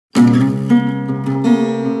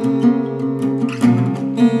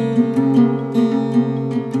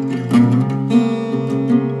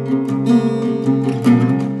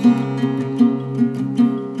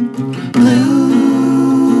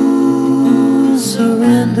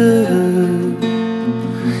surrender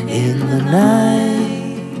in the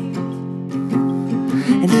night?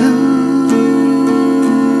 And who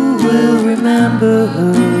will remember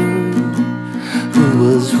who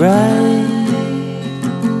was right?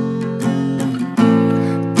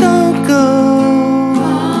 Don't go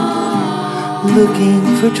looking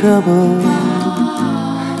for trouble,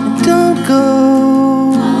 and don't go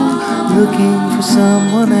looking for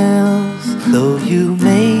someone else. Though you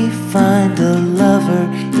may find a lover,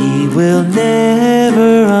 he will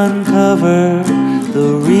never uncover the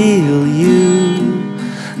real you,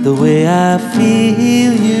 the way I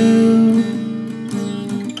feel you.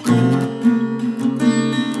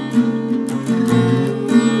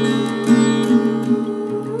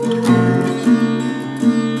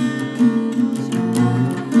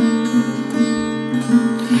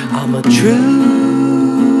 I'm a true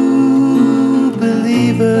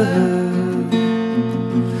believer,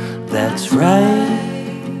 that's right,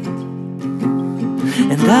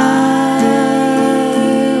 and I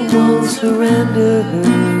won't surrender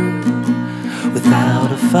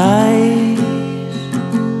without a fight.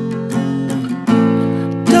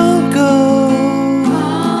 Don't go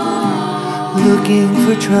looking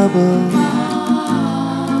for trouble,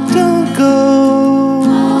 don't go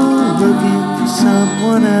looking for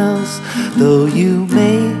someone else. Though you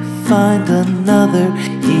may find another,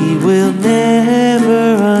 he will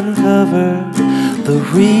never uncover the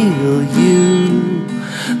real you,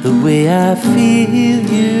 the way I feel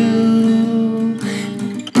you.